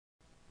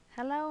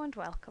Hello and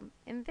welcome.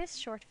 In this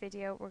short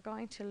video we're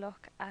going to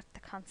look at the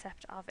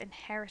concept of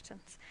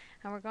inheritance,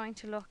 and we're going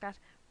to look at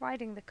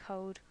writing the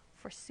code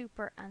for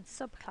super and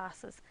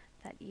subclasses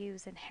that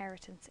use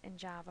inheritance in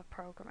Java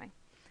programming.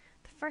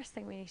 The first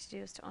thing we need to do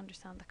is to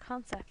understand the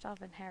concept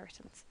of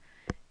inheritance.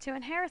 To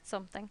inherit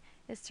something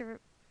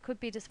could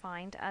be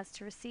defined as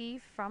to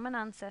receive from an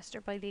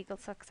ancestor by legal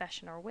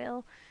succession or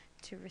will,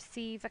 to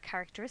receive a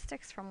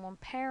characteristics from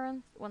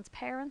one's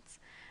parents,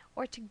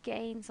 or to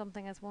gain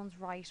something as one's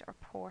right or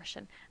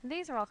portion. And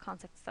these are all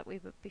concepts that we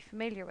would be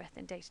familiar with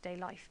in day-to-day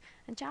life.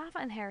 And Java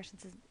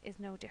inheritance is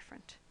no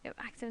different. It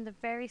acts in the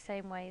very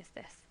same way as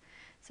this.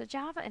 So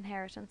Java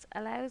inheritance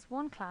allows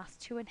one class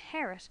to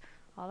inherit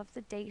all of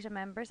the data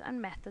members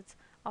and methods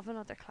of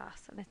another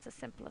class, and it's as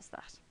simple as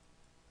that.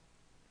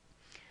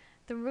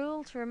 The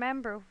rule to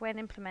remember when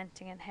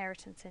implementing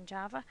inheritance in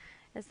Java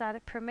is that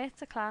it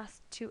permits a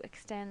class to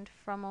extend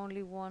from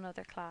only one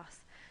other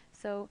class.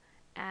 So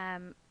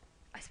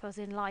I suppose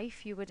in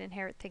life you would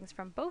inherit things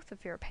from both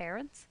of your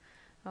parents,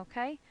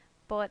 okay?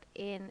 But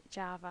in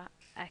Java,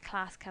 a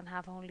class can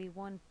have only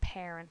one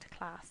parent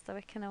class, so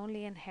it can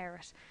only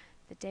inherit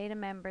the data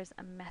members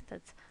and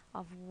methods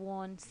of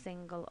one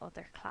single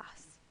other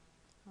class,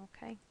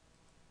 okay?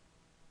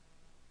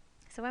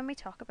 So when we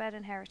talk about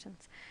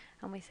inheritance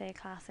and we say a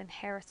class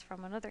inherits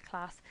from another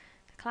class,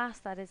 the class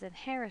that is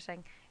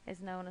inheriting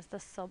is known as the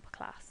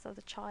subclass. So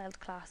the child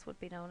class would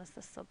be known as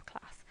the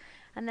subclass.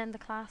 And then the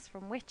class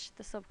from which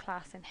the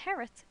subclass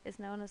inherits is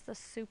known as the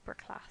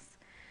superclass.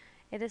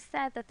 It is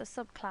said that the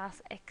subclass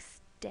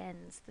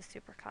extends the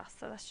superclass.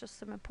 So that's just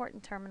some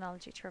important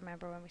terminology to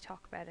remember when we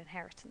talk about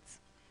inheritance.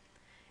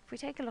 If we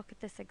take a look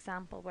at this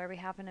example where we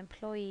have an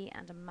employee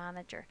and a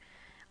manager,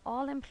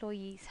 all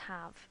employees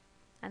have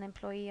an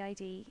employee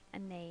ID, a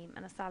name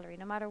and a salary,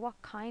 no matter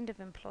what kind of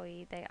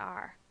employee they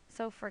are.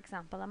 So for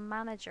example, a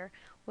manager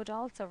would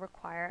also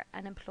require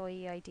an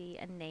employee ID,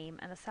 a name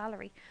and a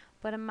salary,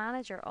 but a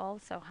manager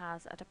also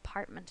has a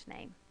department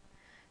name.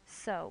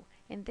 So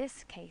in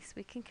this case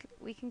we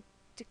can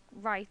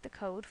write the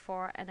code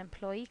for an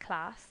employee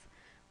class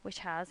which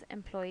has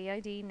employee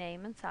ID,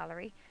 name and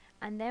salary,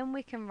 and then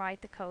we can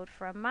write the code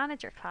for a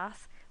manager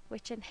class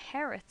which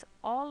inherits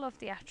all of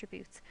the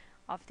attributes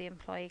of the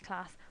employee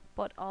class,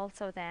 but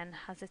also then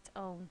has its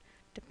own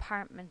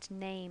department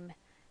name,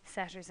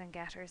 setters and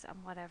getters,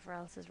 and whatever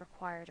else is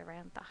required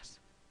around that.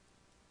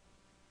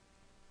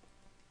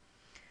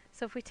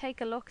 So if we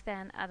take a look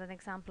then at an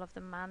example of the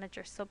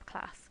manager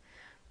subclass,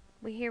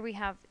 here we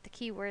have the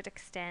keyword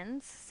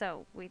extends.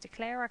 So we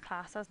declare our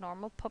class as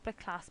normal, public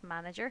class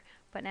manager,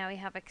 but now we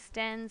have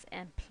extends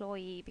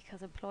employee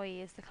because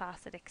employee is the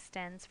class it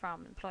extends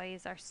from. Employee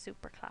is our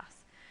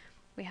superclass.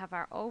 We have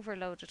our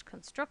overloaded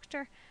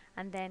constructor,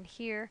 and then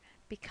here,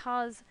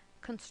 because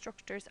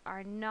constructors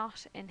are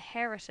not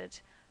inherited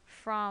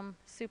from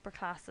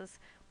superclasses,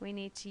 we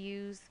need to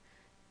use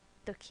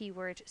the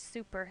keyword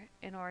super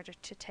in order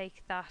to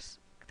take the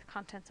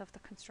contents of the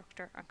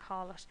constructor and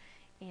call it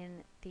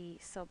in the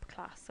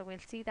subclass. So we'll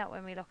see that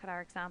when we look at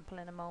our example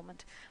in a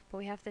moment, but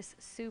we have this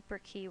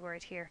super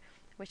keyword here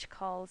which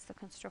calls the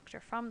constructor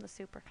from the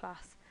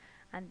superclass,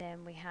 and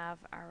then we have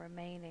our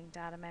remaining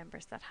data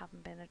members that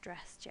haven't been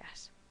addressed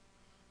yet.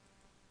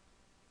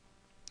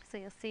 So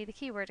you'll see the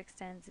keyword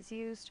extends is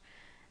used.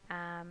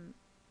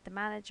 The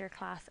manager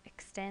class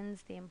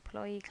extends the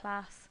employee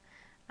class,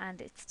 and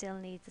it still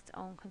needs its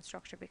own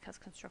constructor because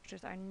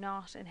constructors are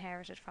not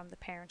inherited from the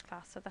parent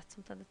class. So that's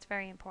something that's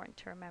very important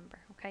to remember,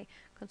 okay?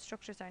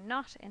 Constructors are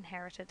not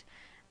inherited,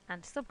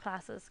 and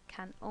subclasses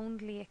can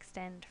only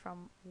extend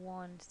from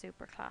one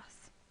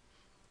superclass.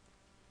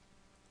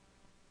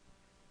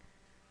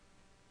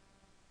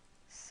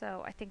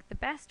 So I think the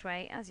best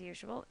way, as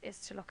usual, is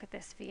to look at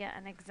this via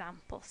an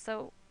example.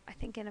 So I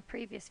think in a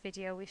previous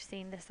video we've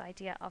seen this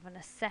idea of an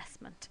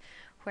assessment,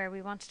 where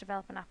we want to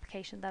develop an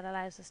application that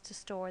allows us to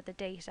store the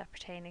data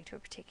pertaining to a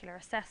particular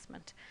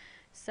assessment.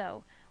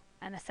 So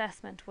an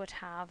assessment would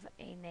have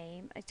a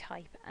name, a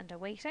type and a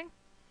weighting.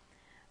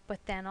 But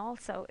then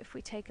also, if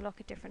we take a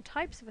look at different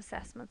types of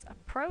assessments, a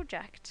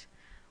project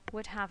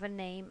would have a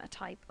name, a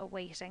type, a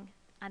weighting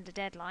and a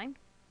deadline.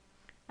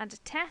 And a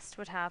test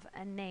would have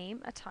a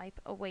name, a type,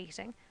 a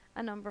weighting,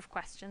 a number of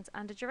questions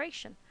and a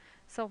duration.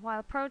 So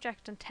while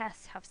project and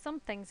test have some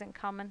things in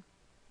common,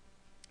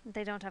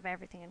 they don't have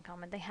everything in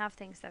common. They have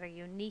things that are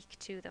unique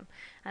to them,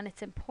 and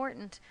it's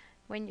important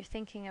when you're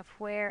thinking of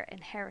where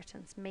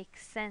inheritance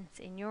makes sense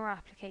in your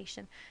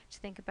application to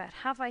think about,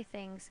 have I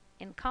things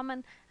in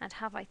common and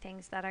have I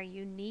things that are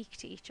unique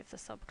to each of the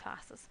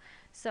subclasses.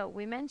 So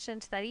we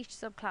mentioned that each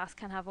subclass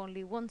can have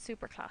only one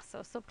superclass, so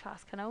a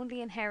subclass can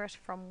only inherit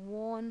from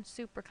one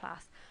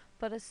superclass,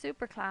 but a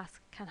superclass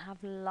can have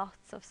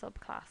lots of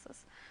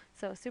subclasses.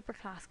 So a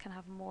superclass can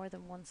have more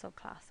than one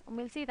subclass, and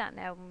we'll see that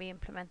now when we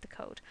implement the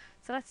code.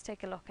 So let's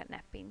take a look at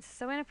netbeans.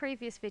 So in a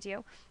previous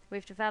video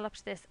we've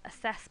developed this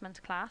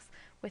assessment class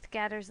with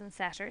getters and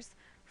setters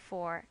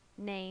for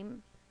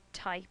name,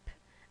 type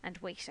and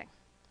weighting.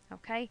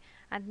 Okay,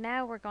 and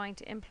now we're going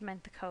to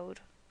implement the code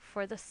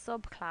for the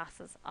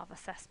subclasses of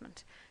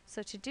assessment.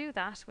 So to do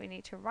that, we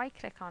need to right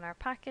click on our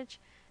package,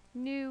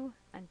 new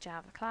and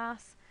Java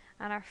class,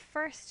 and our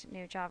first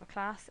new Java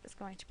class is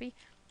going to be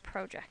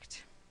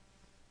project.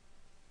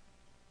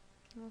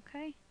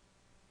 Okay.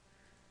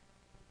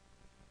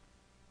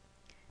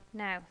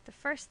 Now, the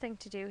first thing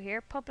to do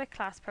here, public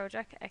class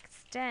project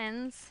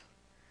extends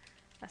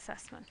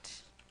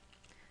assessment,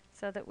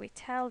 so that we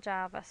tell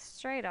Java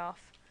straight off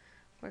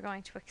we're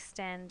going to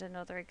extend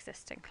another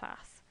existing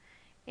class.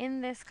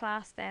 In this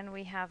class then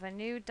we have a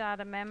new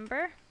data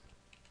member,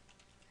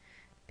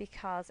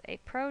 because a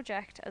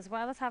project, as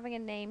well as having a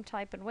name,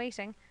 type and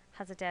weighting,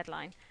 has a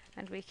deadline,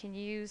 and we can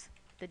use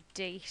the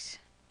date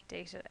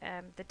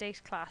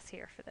class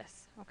here for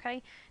this.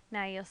 Okay,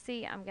 now you'll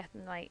see I'm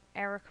getting my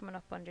error coming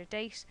up under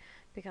date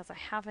because I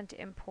haven't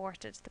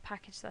imported the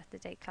package that the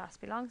date class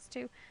belongs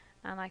to,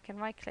 and I can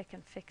right click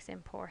and fix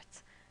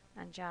imports,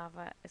 and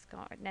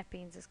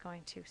NetBeans is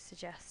going to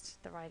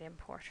suggest the right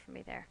import for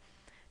me there.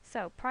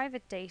 So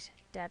private date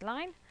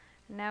deadline.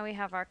 Now we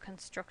have our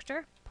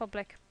constructor,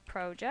 public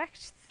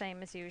project,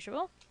 same as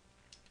usual.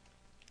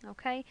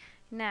 Okay,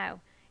 now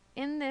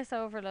in this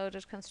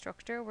overloaded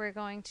constructor we're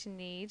going to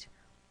need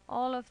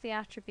all of the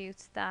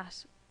attributes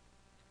that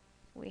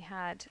we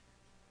had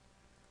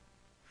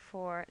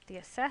for the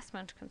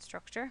assessment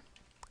constructor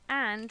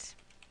and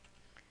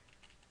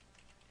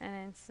an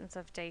instance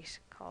of date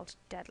called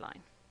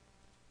deadline.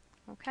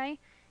 Okay,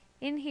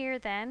 in here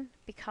then,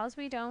 because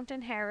we don't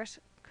inherit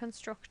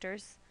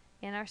constructors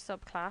in our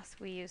subclass,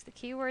 we use the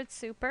keyword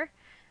super,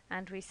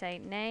 and we say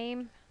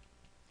name,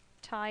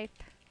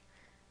 type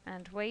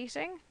and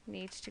weighting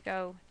needs to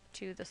go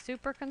to the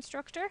super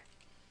constructor,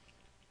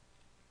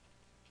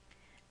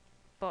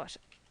 but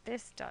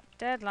this dot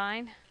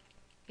deadline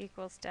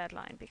equals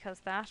deadline,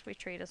 because that we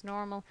treat as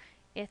normal.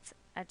 It's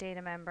a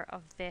data member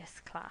of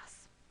this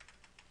class.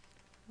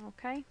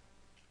 Okay,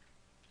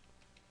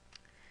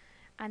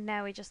 and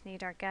now we just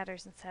need our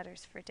getters and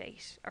setters for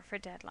date or for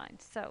deadline.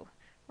 So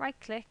right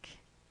click,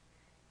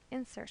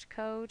 insert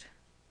code,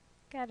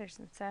 getters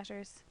and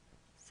setters,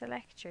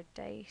 select your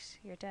date,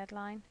 your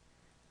deadline,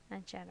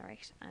 and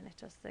generate, and it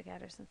does the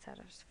getters and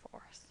setters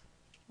for us.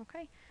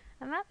 Okay,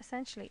 and that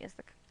essentially is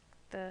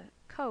the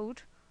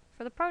code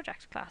for the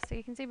project class. So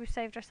you can see we've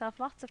saved ourselves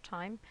lots of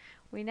time.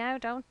 We now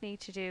don't need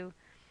to do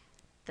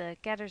the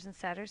getters and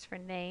setters for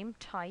name,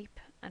 type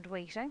and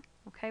weighting.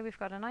 Okay, we've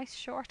got a nice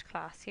short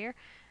class here,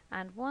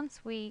 and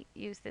once we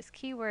use this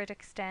keyword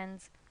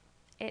extends,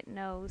 it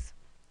knows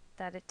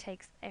that it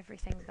takes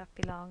everything that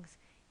belongs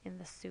in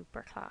the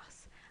super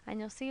class. And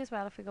you'll see as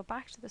well, if we go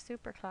back to the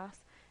super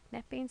class,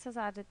 NetBeans has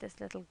added this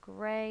little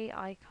grey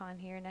icon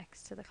here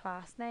next to the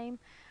class name,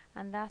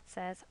 and that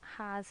says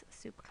has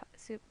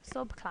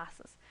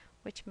subclasses,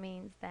 which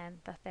means then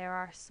that there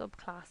are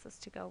subclasses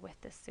to go with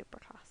this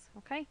superclass.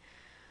 Okay,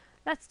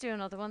 let's do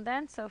another one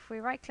then. So if we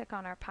right click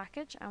on our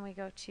package and we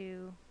go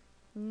to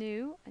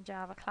new, a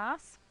Java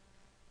class,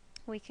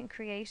 we can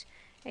create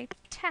a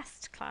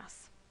test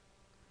class.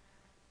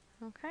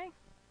 Okay,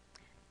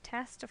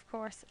 test of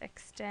course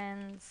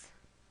extends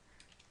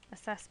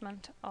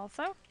assessment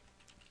also,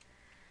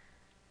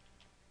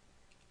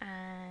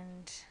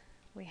 and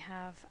we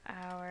have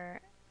our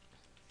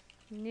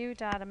new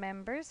data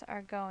members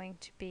are going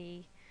to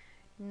be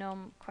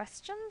num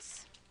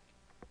questions.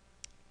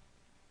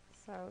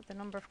 So the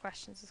number of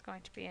questions is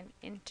going to be an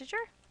integer,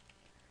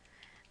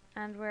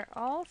 and we're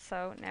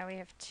also, now we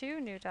have two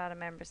new data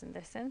members in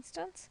this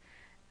instance,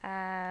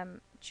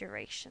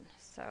 duration,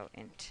 so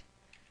int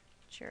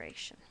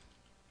duration.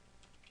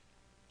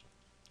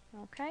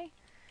 Okay,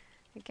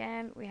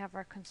 again we have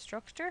our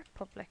constructor,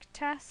 public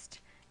test.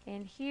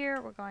 In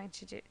here we're going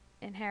to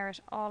inherit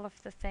all of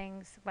the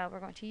things, well, we're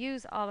going to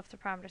use all of the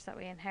parameters that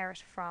we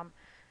inherit from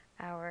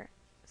our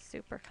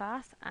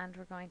superclass, and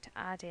we're going to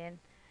add in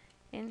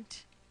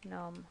int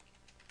num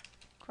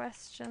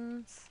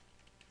questions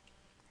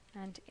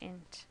and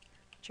int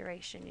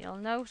duration. You'll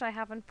note I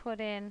haven't put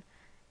in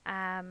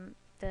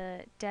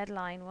the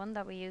deadline one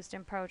that we used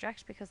in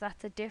project, because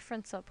that's a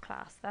different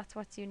subclass. That's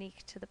what's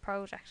unique to the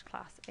project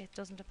class. It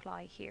doesn't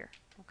apply here.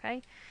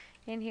 Okay,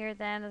 in here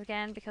then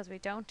again, because we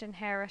don't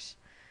inherit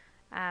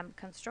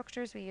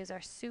constructors, we use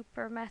our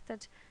super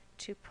method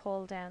to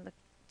pull down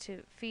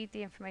to feed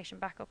the information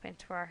back up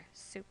into our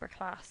super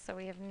class. So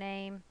we have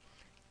name,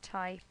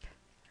 type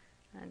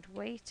and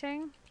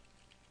weighting,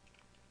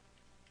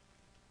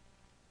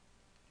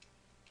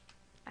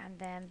 and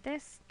then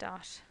this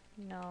dot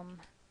num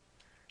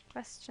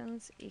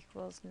questions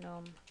equals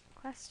num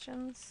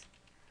questions,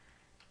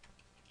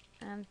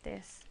 and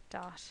this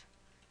dot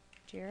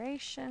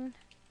duration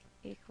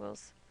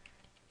equals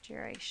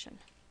duration.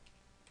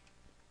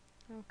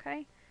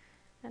 Okay,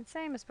 and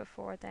same as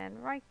before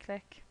then, right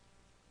click,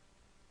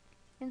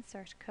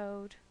 insert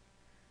code,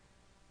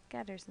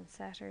 getters and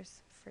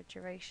setters for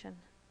duration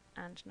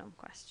and num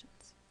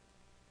questions.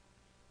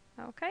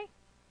 Okay,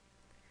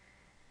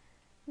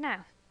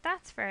 now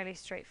that's fairly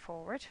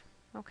straightforward.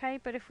 Okay,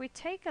 but if we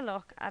take a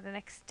look at an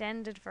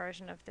extended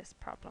version of this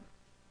problem,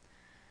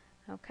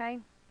 okay,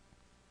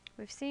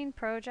 we've seen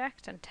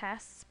project and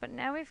tests, but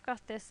now we've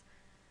got this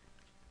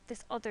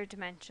other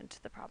dimension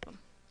to the problem.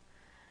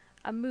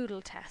 A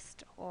Moodle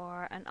test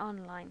or an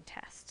online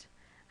test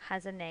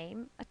has a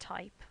name, a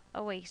type,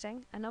 a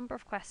weighting, a number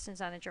of questions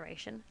and a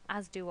duration,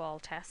 as do all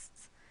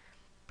tests.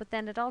 But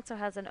then it also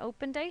has an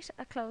open date,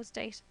 a close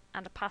date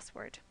and a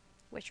password,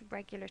 which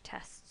regular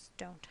tests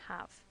don't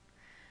have.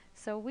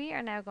 So we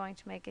are now going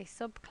to make a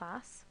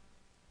subclass,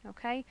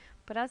 okay?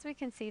 But as we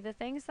can see, the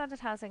things that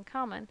it has in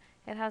common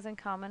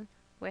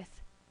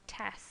with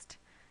test.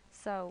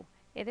 So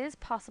it is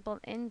possible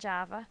in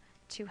Java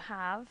to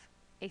have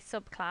a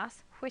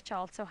subclass which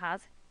also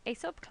has a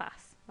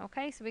subclass.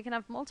 Okay, so we can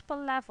have multiple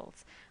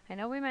levels. I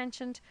know we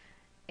mentioned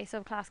a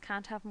subclass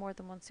can't have more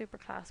than one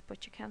superclass,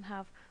 but you can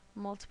have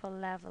multiple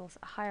levels,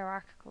 a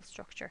hierarchical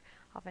structure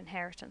of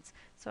inheritance.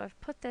 So I've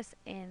put this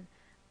in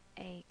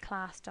a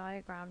class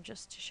diagram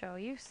just to show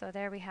you. So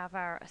there we have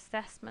our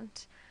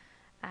assessment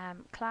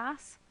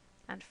class,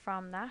 and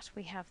from that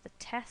we have the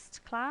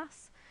test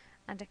class,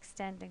 and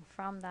extending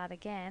from that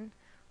again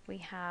we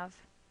have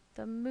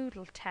the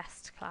Moodle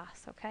test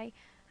class, okay?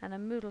 And a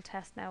Moodle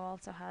test now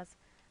also has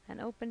an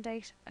open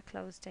date, a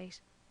close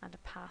date and a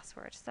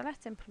password. So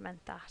let's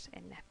implement that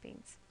in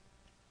NetBeans.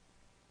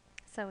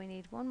 So we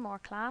need one more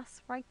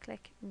class, right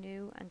click,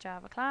 new and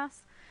Java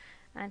class,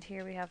 and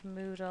here we have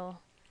Moodle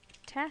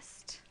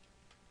test,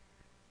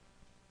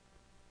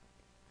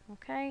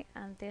 okay,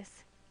 and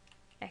this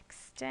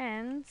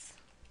extends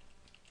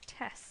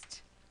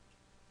test,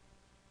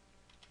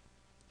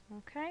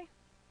 okay.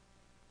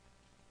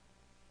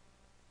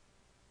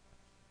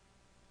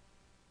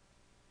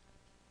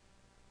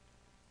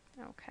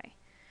 Okay,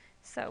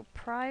 so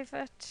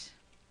private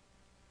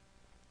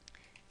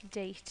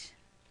date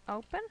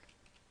open,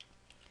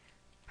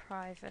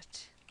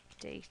 private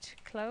date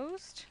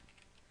closed,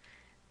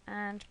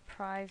 and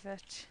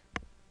private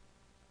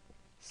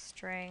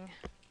string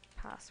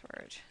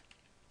password.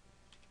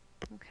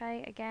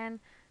 Okay, again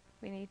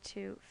we need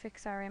to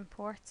fix our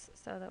imports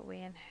so that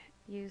we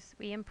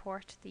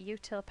import the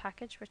util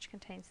package which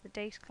contains the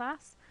date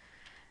class,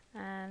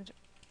 and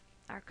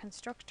our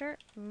constructor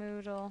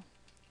Moodle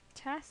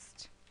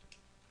test.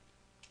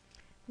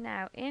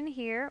 Now in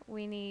here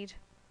we need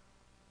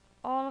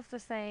all of the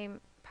same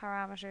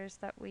parameters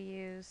that we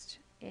used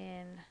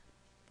in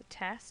the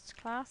test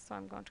class, so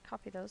I'm going to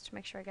copy those to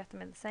make sure I get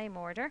them in the same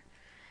order.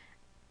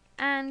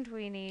 And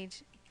we need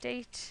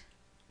date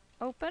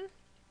open,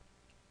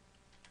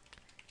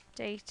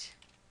 date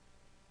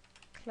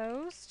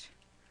closed,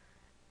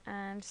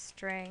 and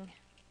string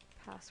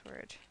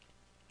password.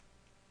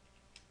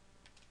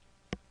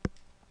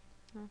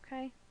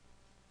 Okay.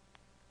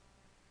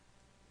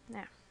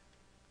 Now,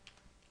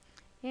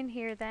 in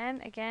here then,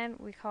 again,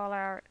 we call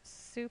our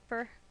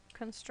super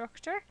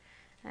constructor,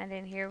 and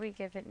in here we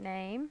give it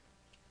name,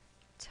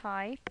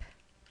 type,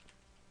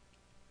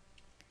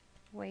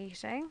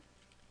 weighting,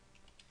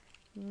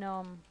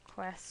 num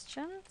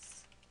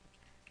questions,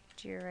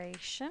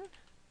 duration,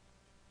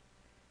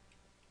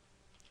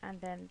 and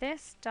then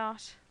this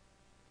dot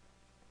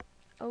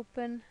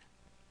open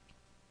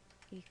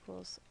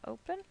equals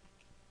open,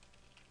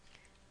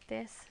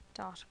 this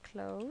dot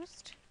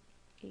closed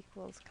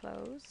equals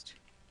closed,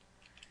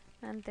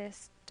 and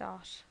this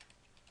dot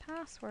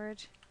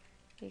password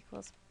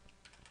equals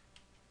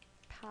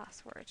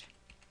password.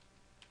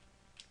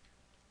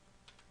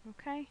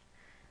 Okay,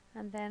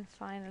 and then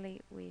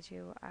finally we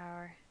do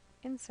our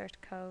insert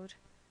code,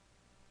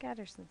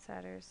 getters and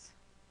setters,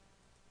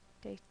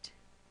 date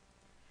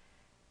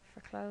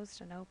for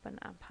closed and open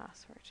and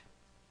password.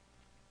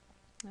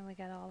 And we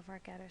get all of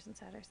our getters and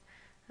setters,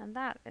 and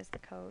that is the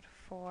code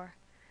for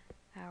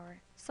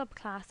our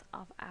subclass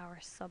of our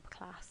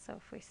subclass. So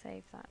if we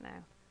save that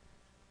now,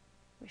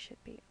 we should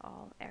be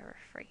all error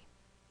free.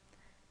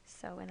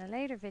 So in a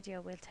later video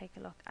we'll take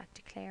a look at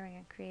declaring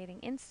and creating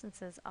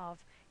instances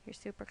of your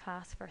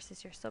superclass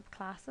versus your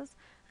subclasses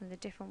and the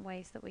different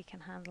ways that we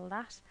can handle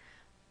that.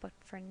 But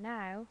for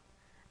now,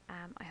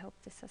 I hope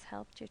this has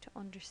helped you to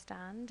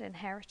understand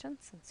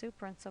inheritance and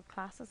super and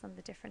subclasses and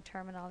the different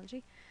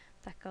terminology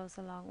that goes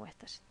along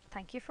with it.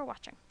 Thank you for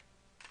watching.